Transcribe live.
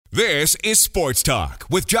This is Sports Talk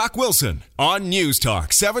with Jock Wilson on News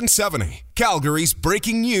Talk 770, Calgary's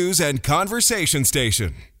breaking news and conversation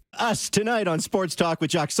station. Us tonight on Sports Talk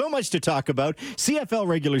with Jock. So much to talk about. CFL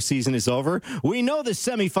regular season is over. We know the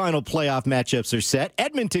semifinal playoff matchups are set.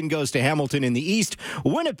 Edmonton goes to Hamilton in the East.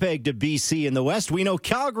 Winnipeg to BC in the West. We know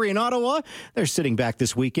Calgary and Ottawa, they're sitting back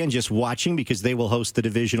this weekend just watching because they will host the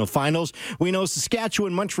divisional finals. We know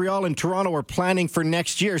Saskatchewan, Montreal, and Toronto are planning for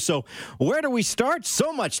next year. So where do we start?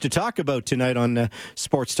 So much to talk about tonight on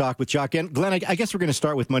Sports Talk with Jock. And Glenn, I guess we're going to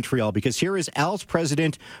start with Montreal because here is Al's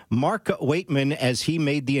president, Mark Waitman, as he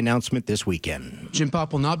made the announcement this weekend. Jim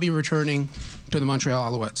Popp will not be returning to the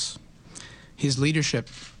Montreal Alouettes. His leadership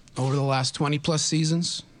over the last 20-plus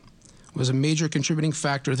seasons was a major contributing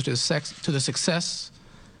factor to the success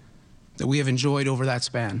that we have enjoyed over that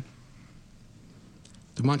span.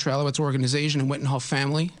 The Montreal Alouettes organization and Wittenhoff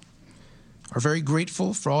family are very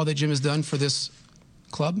grateful for all that Jim has done for this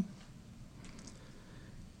club.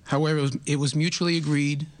 However, it was mutually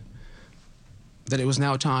agreed that it was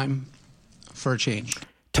now time for a change.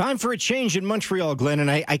 Time for a change in Montreal, Glenn, and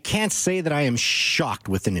I can't say that I am shocked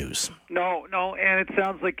with the news. No, and it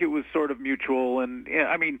sounds like it was sort of mutual. And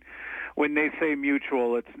I mean, when they say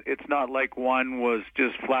mutual, it's not like one was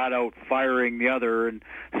just flat out firing the other and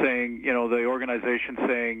saying, the organization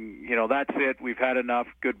saying, that's it, we've had enough,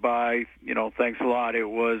 goodbye, thanks a lot. It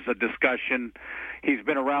was a discussion. He's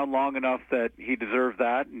been around long enough that he deserved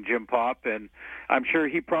that, and Jim Popp, and I'm sure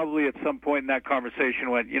he probably at some point in that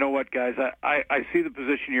conversation went, you know what, guys, I see the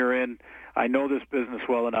position you're in. I know this business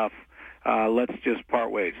well enough. Let's just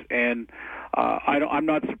part ways. And I'm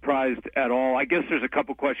not surprised at all. I guess there's a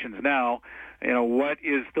couple questions now. What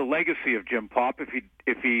is the legacy of Jim Popp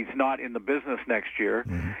if he's not in the business next year?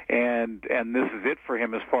 Mm-hmm. And this is it for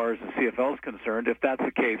him as far as the CFL is concerned. If that's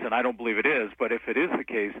the case, and I don't believe it is, but if it is the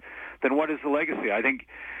case, then what is the legacy? I think,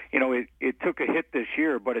 it took a hit this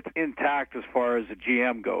year, but it's intact as far as the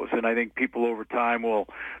GM goes. And I think people over time will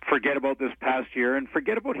forget about this past year and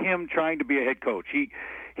forget about him trying to be a head coach. He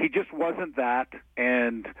just wasn't that.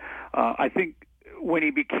 And I think when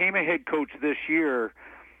he became a head coach this year,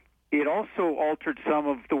 it also altered some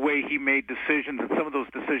of the way he made decisions and some of those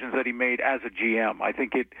decisions that he made as a GM. I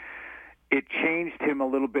think it changed him a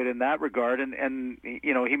little bit in that regard, and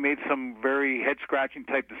he made some very head-scratching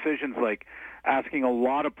type decisions, like asking a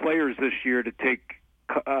lot of players this year to take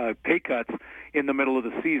pay cuts in the middle of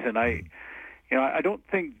the season. I don't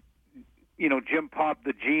think Jim Popp,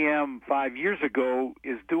 the GM 5 years ago,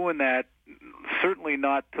 is doing that. Certainly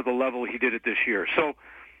not to the level he did it this year. So,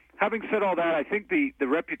 having said all that, I think the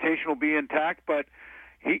reputation will be intact, but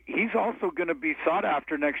he's also going to be sought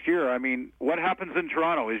after next year. I mean, what happens in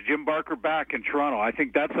Toronto? Is Jim Barker back in Toronto? I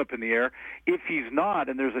think that's up in the air. If he's not,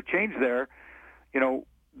 and there's a change there,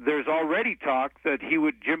 there's already talk that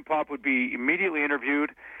Jim Popp would be immediately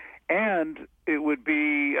interviewed, and it would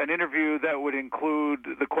be an interview that would include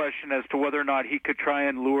the question as to whether or not he could try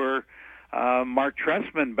and lure Mark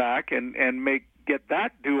Trestman back and get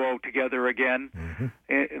that duo together again,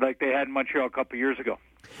 like they had in Montreal a couple of years ago.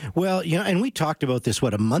 Well, and we talked about this,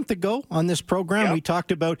 a month ago on this program? Yep. We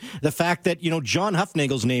talked about the fact that, John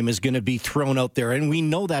Hufnagel's name is going to be thrown out there, and we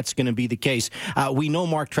know that's going to be the case. We know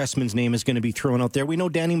Mark Trestman's name is going to be thrown out there. We know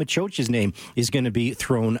Danny Machoch's name is going to be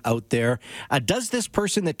thrown out there. Does this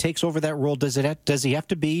person that takes over that role, does he have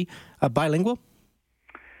to be bilingual?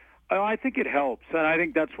 I think it helps, and I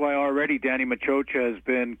think that's why already Danny Machocha has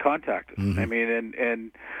been contacted. Mm-hmm. I mean,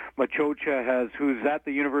 and Machocha who's at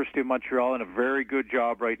the University of Montreal in a very good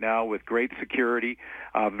job right now with great security,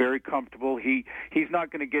 very comfortable. He's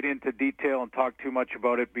not going to get into detail and talk too much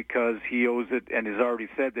about it because he owes it, and has already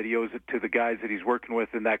said that he owes it to the guys that he's working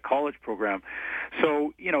with in that college program.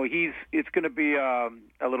 So, it's going to be a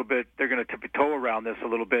little bit, they're going to tiptoe around this a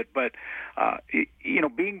little bit, but,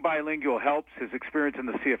 being bilingual helps. His experience in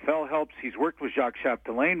the CFL helps. He's worked with Jacques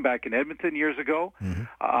Chapdelaine back in Edmonton years ago,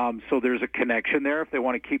 so there's a connection there if they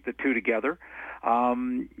want to keep the two together.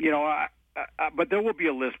 But there will be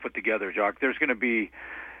a list put together, Jacques. There's going to be,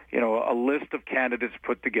 a list of candidates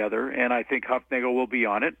put together, and I think Hufnagel will be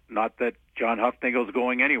on it. Not that John Hufnagel's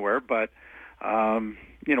going anywhere, but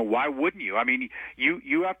why wouldn't you? I mean,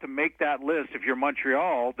 you have to make that list if you're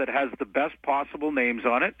Montreal that has the best possible names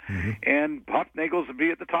on it, and Hufnagel's will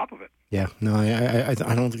be at the top of it. Yeah, no, I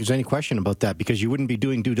don't think there's any question about that, because you wouldn't be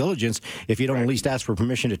doing due diligence if you don't at least ask for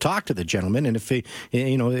permission to talk to the gentleman. And if if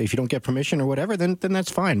you don't get permission or whatever, then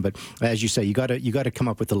that's fine. But as you say, you got to come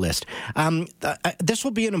up with a list. This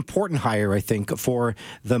will be an important hire, I think, for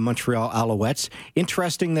the Montreal Alouettes.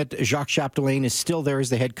 Interesting that Jacques Chapdelaine is still there as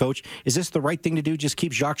the head coach. Is this the right thing to do? Just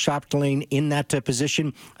keep Jacques Chapdelaine in that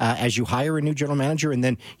position as you hire a new general manager, and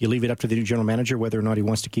then you leave it up to the new general manager whether or not he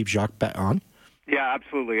wants to keep Jacques on? Yeah,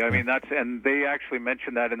 absolutely. I mean, and they actually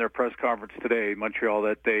mentioned that in their press conference today, Montreal,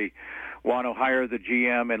 that they want to hire the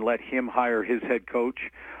GM and let him hire his head coach.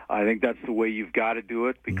 I think that's the way you've got to do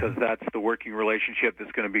it, because that's the working relationship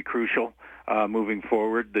that's going to be crucial moving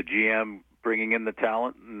forward. The GM bringing in the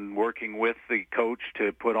talent and working with the coach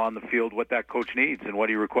to put on the field what that coach needs and what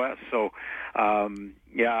he requests. So,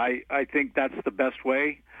 I think that's the best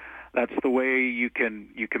way. That's the way you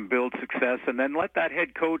can build success, and then let that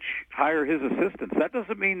head coach hire his assistants. That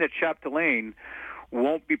doesn't mean that Chapdelaine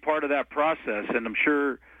won't be part of that process, and I'm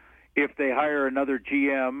sure if they hire another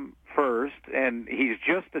GM first, and he's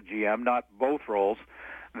just a GM, not both roles,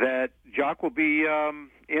 that Jacques will be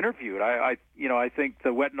interviewed. I think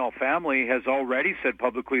the Wetenall family has already said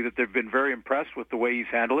publicly that they've been very impressed with the way he's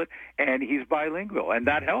handled it, and he's bilingual, and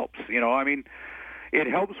that helps. It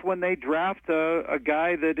helps when they draft a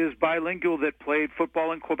guy that is bilingual that played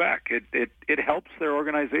football in Quebec. It helps their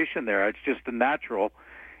organization there. It's just a natural,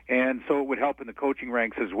 and so it would help in the coaching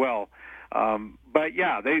ranks as well. But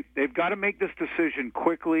yeah, they've got to make this decision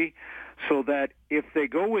quickly, so that if they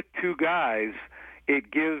go with two guys,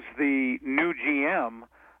 it gives the new GM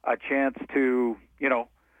a chance to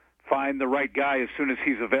find the right guy as soon as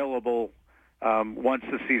he's available. Once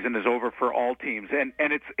the season is over for all teams. And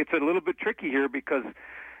it's a little bit tricky here, because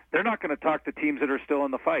they're not going to talk to teams that are still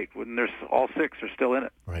in the fight when there's all six are still in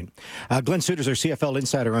it. Right. Glenn Suiters, our CFL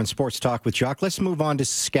insider on Sports Talk with Jacques. Let's move on to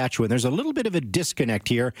Saskatchewan. There's a little bit of a disconnect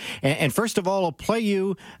here. And first of all, I'll play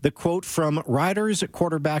you the quote from Riders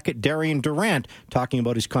quarterback Darian Durant talking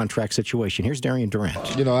about his contract situation. Here's Darian Durant.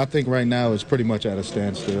 I think right now it's pretty much at a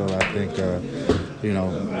standstill. I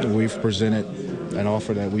think, we've presented an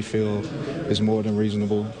offer that we feel is more than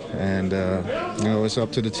reasonable, and it's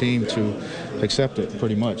up to the team to accept it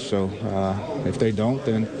pretty much. So if they don't,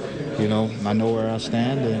 then I know where I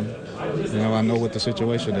stand, and I know what the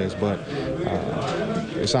situation is, but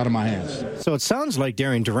it's out of my hands. So it sounds like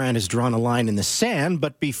Darian Durant has drawn a line in the sand,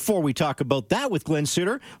 but before we talk about that with Glenn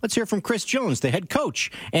Suter, let's hear from Chris Jones, the head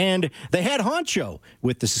coach and the head honcho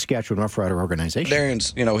with the Saskatchewan Roughrider organization.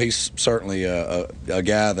 Darian's, he's certainly a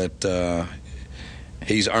guy that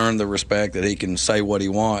he's earned the respect that he can say what he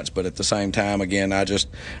wants, but at the same time, again,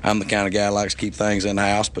 I'm the kind of guy that likes to keep things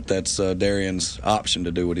in-house, but that's Darian's option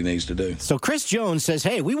to do what he needs to do. So Chris Jones says,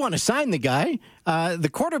 hey, we want to sign the guy. The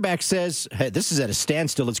quarterback says, hey, this is at a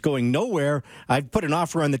standstill. It's going nowhere. I've put an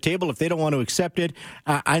offer on the table. If they don't want to accept it,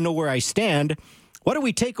 I know where I stand. What do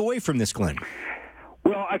we take away from this, Glenn?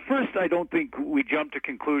 Well, at first, I don't think we jump to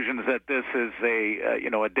conclusions that this is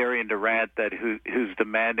a Darian Durant who's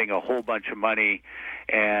demanding a whole bunch of money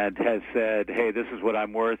and has said, "Hey, this is what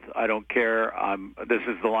I'm worth. I don't care. This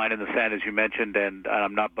is the line in the sand, as you mentioned, and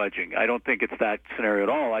I'm not budging." I don't think it's that scenario at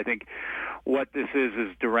all. I think what this is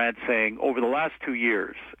Durant saying over the last 2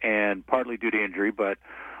 years, and partly due to injury, but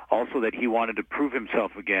also that he wanted to prove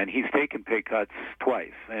himself again. He's taken pay cuts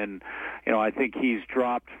twice, and I think he's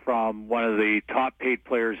dropped from one of the top paid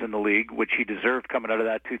players in the league, which he deserved coming out of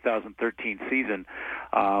that 2013 season,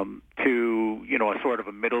 to a sort of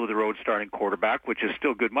a middle of the road starting quarterback, which is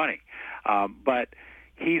still good money. But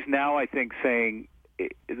he's now, I think, saying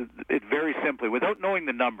it very simply, without knowing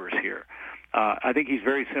the numbers here. I think he's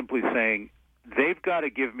very simply saying they've got to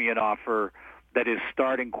give me an offer that is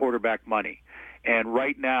starting quarterback money. And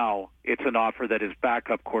right now, it's an offer that is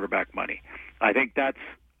backup quarterback money. I think that's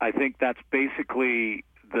basically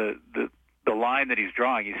the line that he's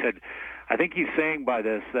drawing. He said, I think he's saying by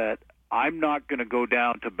this that I'm not going to go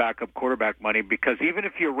down to backup quarterback money, because even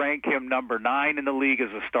if you rank him number 9 in the league as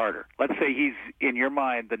a starter, let's say he's, in your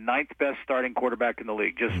mind, the 9th best starting quarterback in the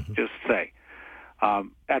league, just say,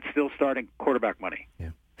 that's still starting quarterback money. Yeah.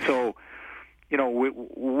 So,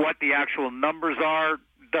 what the actual numbers are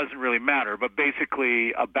doesn't really matter, but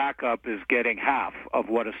basically a backup is getting half of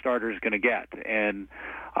what a starter is going to get. And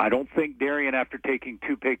I don't think Darian, after taking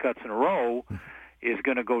 2 pay cuts in a row, is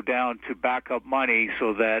going to go down to backup money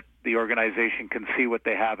so that the organization can see what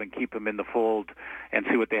they have and keep them in the fold and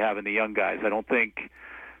see what they have in the young guys. I don't think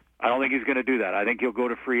he's going to do that. I think he'll go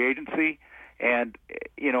to free agency, And,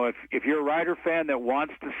 if you're a Rider fan that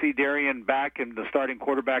wants to see Darian back in the starting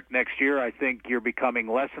quarterback next year, I think you're becoming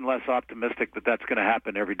less and less optimistic that that's going to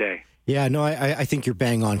happen every day. Yeah, no, I think you're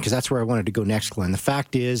bang on, because that's where I wanted to go next, Glenn. The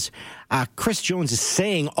fact is, Chris Jones is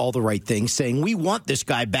saying all the right things, saying we want this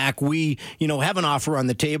guy back. We, have an offer on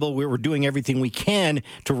the table. We're doing everything we can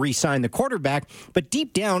to re-sign the quarterback. But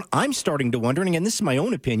deep down, I'm starting to wonder, and again, this is my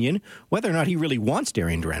own opinion, whether or not he really wants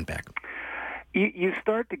Darian Durant back. You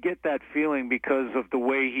start to get that feeling because of the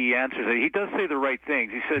way he answers it. He does say the right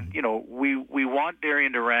things. He said, we want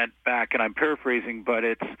Darian Durant back, and I'm paraphrasing, but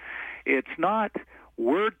it's not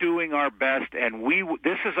we're doing our best, and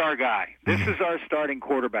this is our guy. This is our starting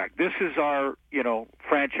quarterback. This is our,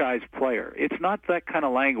 franchise player. It's not that kind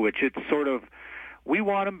of language. It's sort of we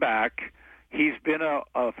want him back. He's been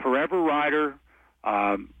a forever Rider.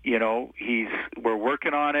 We're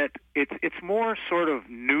working on it. It's more sort of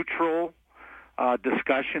neutral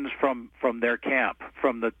discussions from their camp,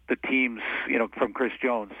 from the teams, from Chris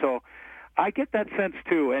Jones. So I get that sense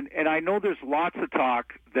too, and I know there's lots of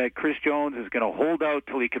talk that Chris Jones is going to hold out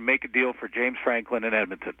till he can make a deal for James Franklin in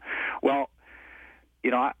Edmonton. Well,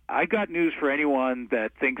 I got news for anyone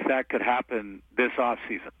that thinks that could happen this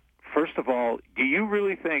offseason. First of all, do you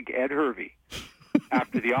really think Ed Hervey,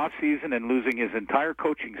 after the offseason and losing his entire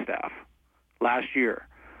coaching staff last year,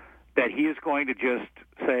 that he is going to just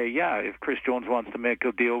say, yeah, if Chris Jones wants to make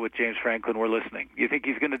a deal with James Franklin, we're listening? You think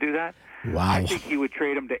he's going to do that? Wow. I think he would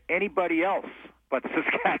trade him to anybody else but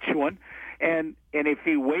Saskatchewan. And if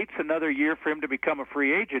he waits another year for him to become a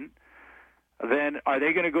free agent, then are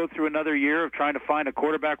they going to go through another year of trying to find a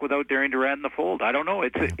quarterback without Darian Durant in the fold? I don't know.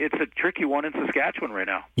 It's a tricky one in Saskatchewan right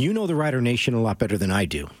now. You know the Rider Nation a lot better than I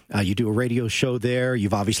do. You do a radio show there.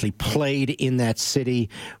 You've obviously played in that city.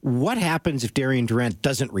 What happens if Darian Durant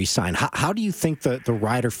doesn't re-sign? How do you think the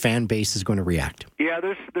Rider fan base is going to react? Yeah,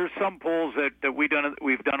 there's some polls that we've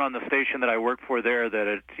done on the station that I work for there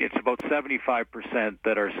that it's about 75%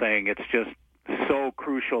 that are saying it's just so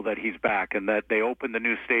crucial that he's back and that they open the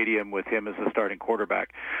new stadium with him as the starting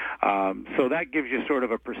quarterback. So that gives you sort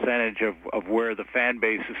of a percentage of where the fan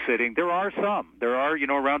base is sitting. There are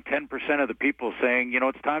around 10% of the people saying,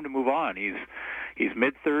 it's time to move on. He's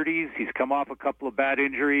mid-30s. He's come off a couple of bad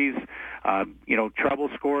injuries, trouble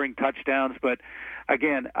scoring touchdowns. But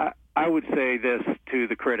again, I would say this to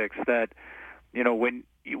the critics that, when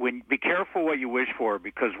be careful what you wish for,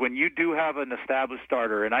 because when you do have an established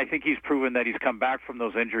starter, and I think he's proven that he's come back from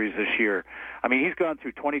those injuries this year. I mean, he's gone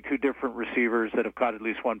through 22 different receivers that have caught at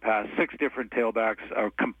least one pass, 6 different tailbacks,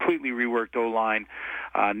 a completely reworked O-line,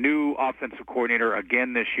 new offensive coordinator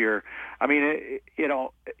again this year. I mean,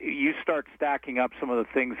 you start stacking up some of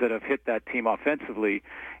the things that have hit that team offensively,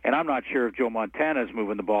 and I'm not sure if Joe Montana is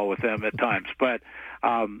moving the ball with them at times. But,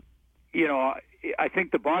 I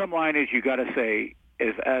think the bottom line is you got to say,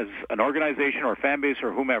 as an organization or fan base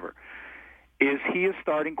or whomever, is he a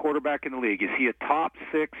starting quarterback in the league? Is he a top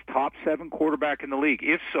 6, top 7 quarterback in the league?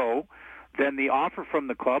 If so, then the offer from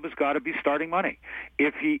the club has got to be starting money.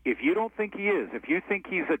 If you don't think he is, if you think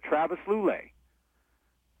he's a Travis Lulay,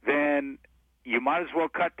 then you might as well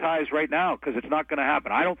cut ties right now, because it's not going to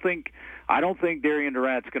happen. I don't think Darian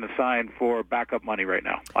Durant's going to sign for backup money right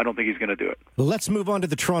now. I don't think he's going to do it. Let's move on to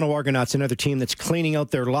the Toronto Argonauts, another team that's cleaning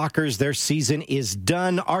out their lockers. Their season is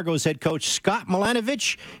done. Argos head coach Scott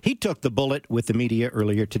Milanovich, he took the bullet with the media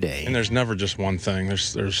earlier today. And there's never just one thing.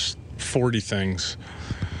 There's 40 things,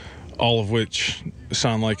 all of which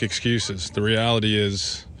sound like excuses. The reality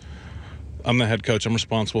is, I'm the head coach. I'm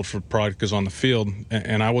responsible for product goes on the field,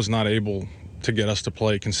 and I was not able to get us to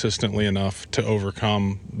play consistently enough to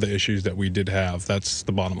overcome the issues that we did have. That's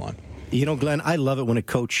the bottom line. Glenn, I love it when a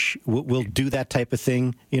coach will do that type of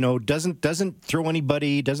thing. Doesn't throw any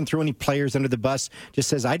players under the bus, just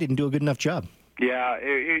says, I didn't do a good enough job. Yeah,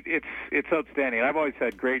 it's outstanding. I've always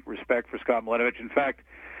had great respect for Scott Milanovich. In fact,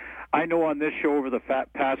 I know on this show over the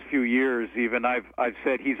past few years, even I've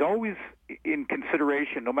said he's always in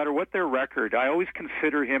consideration, no matter what their record. I always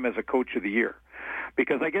consider him as a coach of the year,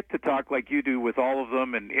 because I get to talk like you do with all of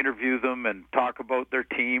them and interview them and talk about their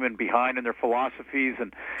team and behind and their philosophies,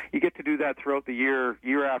 and you get to do that throughout the year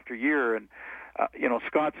after year. And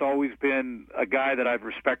Scott's always been a guy that I've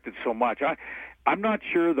respected so much. I'm not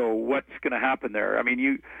sure though what's going to happen there. I mean,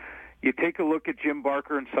 you take a look at Jim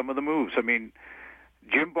Barker and some of the moves. I mean,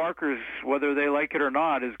 Jim Barker's, whether they like it or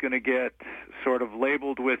not, is going to get sort of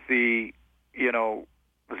labeled with the,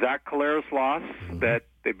 Zach Collaros loss that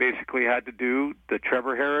they basically had to do. The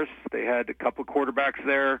Trevor Harris, they had a couple of quarterbacks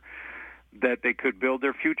there that they could build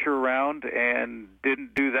their future around and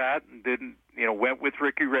didn't do that, and went with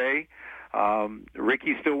Ricky Ray.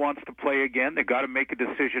 Ricky still wants to play again. They've got to make a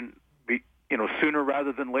decision sooner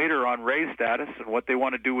rather than later on Ray's status and what they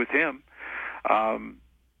want to do with him. But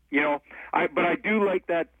I do like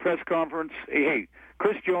that press conference. Hey,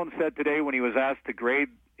 Chris Jones said today when he was asked to grade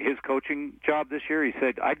his coaching job this year, he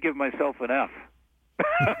said, "I'd give myself an F."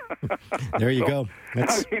 There you go.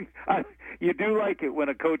 You do like it when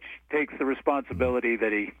a coach takes the responsibility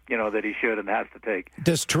that he should and has to take.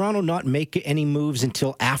 Does Toronto not make any moves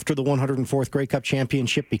until after the 104th Grey Cup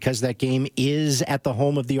championship because that game is at the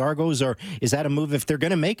home of the Argos, or is that a move? If they're going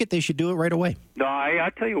to make it, they should do it right away. No, I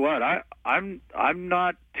tell you what, I'm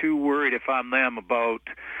not too worried if I'm them about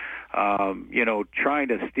trying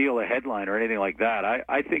to steal a headline or anything like that.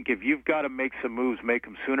 I think if you've got to make some moves, make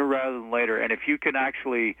them sooner rather than later. And if you can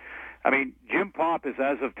actually, Jim Popp is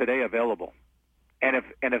as of today available. And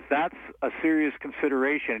if that's a serious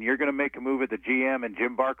consideration, and you're going to make a move at the GM and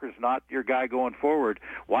Jim Barker's not your guy going forward,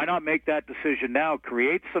 why not make that decision now?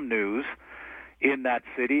 Create some news in that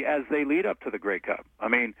city as they lead up to the Grey Cup.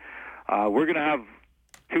 We're going to have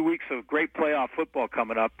 2 weeks of great playoff football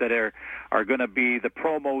coming up that are going to be the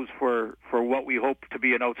promos for what we hope to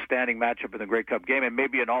be an outstanding matchup in the Grey Cup game, and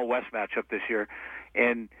maybe an all-West matchup this year.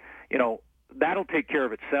 And, that'll take care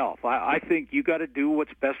of itself. I think you got to do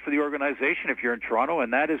what's best for the organization if you're in Toronto,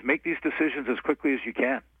 and that is make these decisions as quickly as you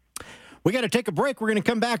can. We got to take a break. We're going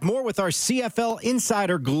to come back more with our CFL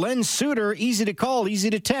insider, Glenn Suter. Easy to call, easy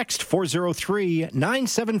to text,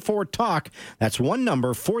 403-974-TALK. That's one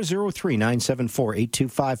number,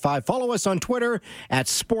 403-974-8255. Follow us on Twitter at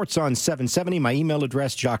SportsOn770. My email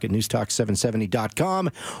address, jock@newstalk770.com.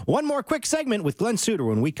 One more quick segment with Glenn Suter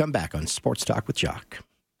when we come back on Sports Talk with Jock.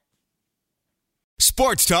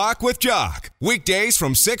 Sports Talk with Jock. Weekdays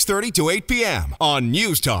from 6:30 to 8 p.m. on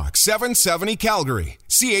News Talk 770 Calgary,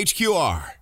 CHQR.